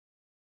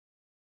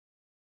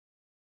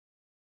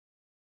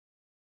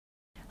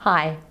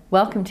Hi,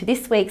 welcome to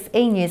this week's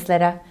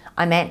e-newsletter.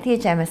 I'm Anthea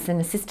Jamison,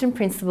 Assistant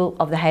Principal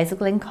of the Hazel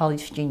Glen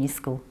College Junior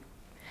School.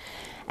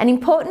 An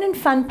important and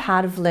fun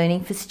part of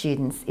learning for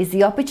students is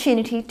the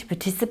opportunity to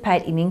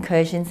participate in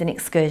incursions and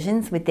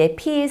excursions with their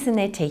peers and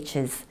their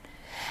teachers.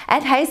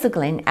 At Hazel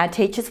Glen, our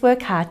teachers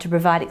work hard to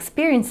provide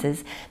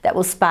experiences that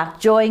will spark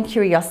joy and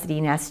curiosity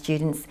in our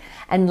students,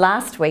 and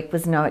last week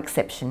was no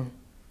exception.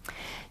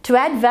 To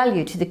add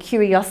value to the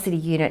Curiosity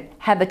Unit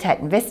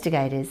Habitat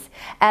Investigators,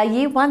 our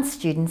Year 1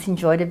 students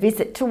enjoyed a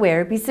visit to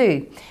Werribee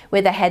Zoo,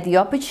 where they had the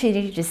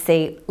opportunity to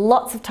see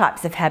lots of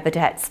types of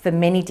habitats for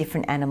many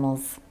different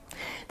animals.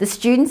 The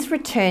students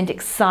returned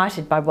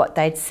excited by what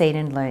they'd seen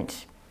and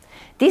learnt.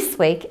 This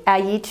week, our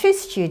Year 2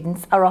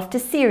 students are off to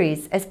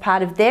Ceres as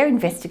part of their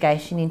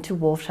investigation into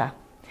water.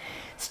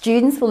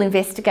 Students will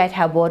investigate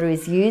how water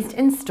is used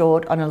and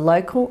stored on a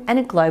local and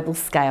a global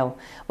scale,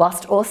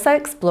 whilst also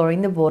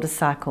exploring the water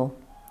cycle.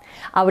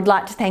 I would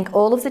like to thank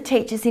all of the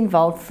teachers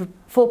involved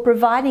for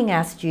providing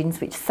our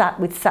students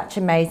with such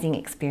amazing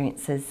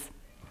experiences.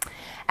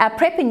 Our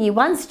Prep and Year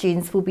 1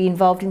 students will be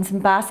involved in some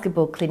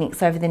basketball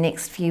clinics over the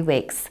next few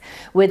weeks,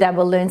 where they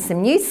will learn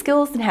some new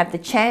skills and have the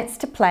chance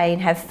to play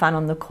and have fun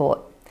on the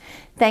court.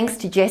 Thanks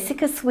to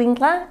Jessica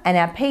Swingler and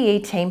our PE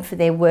team for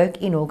their work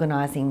in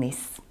organising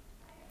this.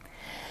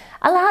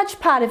 A large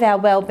part of our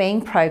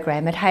wellbeing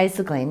program at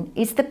Hazel Glen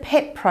is the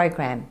PEP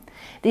program.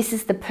 This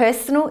is the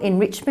personal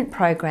enrichment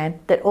program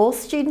that all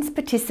students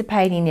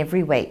participate in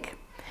every week.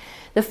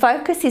 The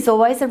focus is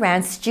always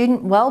around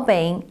student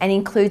wellbeing and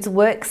includes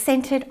work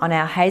centred on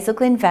our Hazel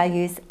Glen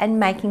values and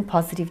making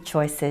positive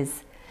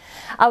choices.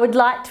 I would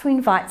like to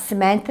invite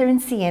Samantha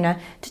and Sienna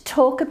to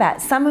talk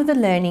about some of the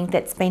learning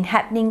that's been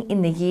happening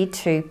in the Year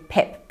 2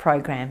 PEP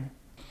program.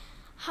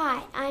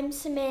 Hi, I'm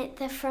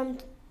Samantha from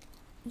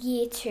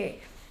Year 2.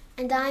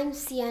 And I'm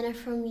Sienna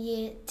from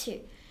Year 2.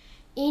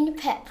 In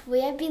PEP,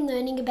 we have been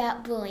learning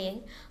about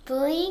bullying.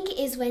 Bullying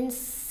is when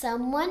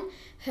someone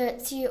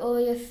hurts you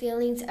or your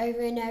feelings over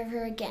and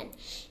over again.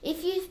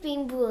 If you've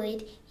been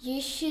bullied,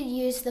 you should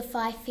use the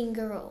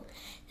 5-finger rule.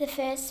 The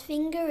first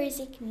finger is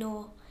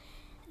ignore.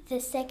 The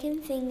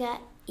second finger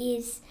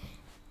is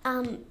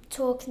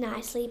talk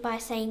nicely by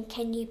saying,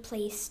 "Can you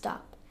please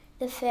stop?"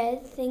 The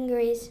third finger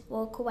is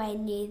walk away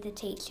near the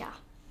teacher.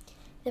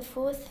 The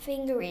fourth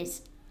finger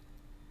is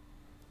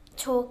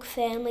talk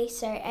firmly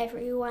so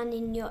everyone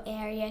in your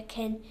area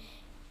can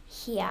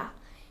hear.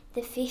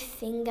 The fifth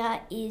finger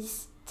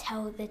is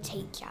tell the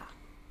teacher.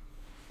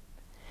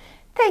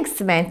 Thanks,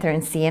 Samantha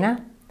and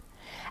Sienna.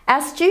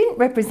 Our Student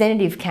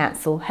Representative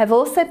Council have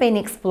also been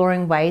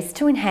exploring ways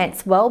to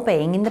enhance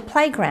wellbeing in the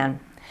playground.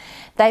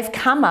 They've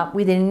come up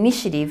with an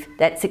initiative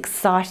that's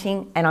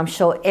exciting and I'm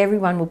sure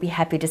everyone will be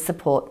happy to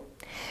support.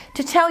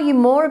 To tell you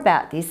more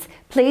about this,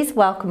 please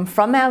welcome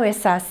from our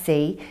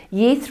SRC,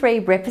 Year 3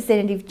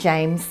 Representative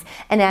James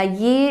and our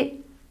Year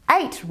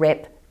 8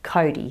 Rep,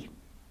 Cody.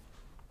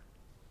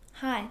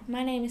 Hi,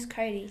 my name is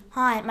Cody.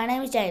 Hi, my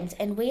name is James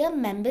and we are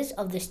members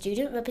of the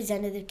Student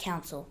Representative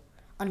Council.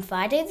 On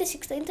Friday the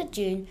 16th of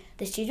June,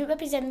 the Student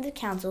Representative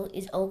Council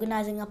is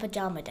organising a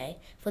pyjama day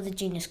for the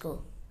junior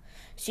school.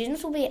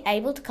 Students will be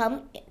able to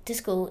come to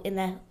school in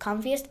their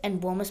comfiest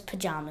and warmest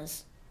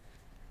pyjamas.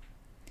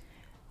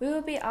 We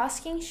will be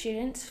asking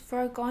students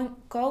for a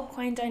gold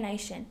coin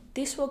donation.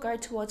 This will go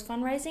towards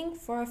fundraising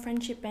for a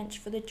friendship bench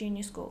for the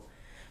junior school.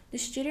 The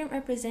Student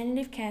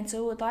Representative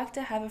Council would like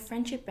to have a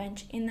friendship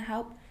bench in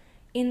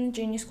the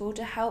junior school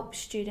to help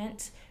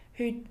students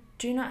who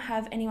do not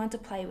have anyone to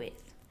play with.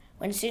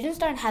 When students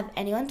don't have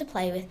anyone to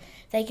play with,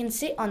 they can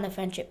sit on the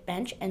friendship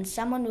bench and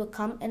someone will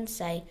come and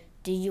say,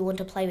 "Do you want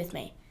to play with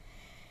me?"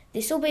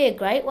 This will be a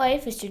great way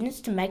for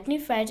students to make new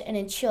friends and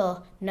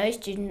ensure no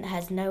student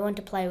has no one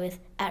to play with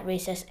at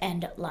recess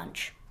and at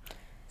lunch.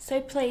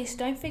 So please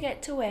don't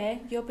forget to wear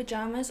your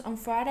pyjamas on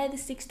Friday the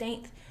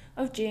 16th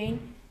of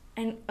June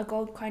and a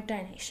gold coin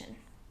donation.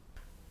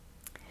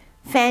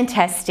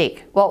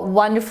 Fantastic. What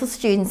wonderful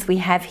students we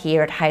have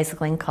here at Hazel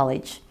Glen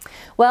College.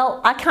 Well,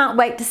 I can't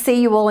wait to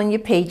see you all in your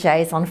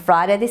PJs on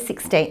Friday the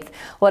 16th.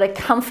 What a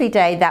comfy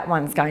day that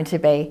one's going to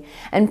be.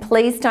 And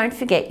please don't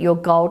forget your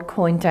gold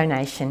coin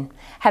donation.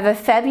 Have a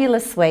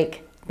fabulous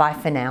week. Bye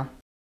for now.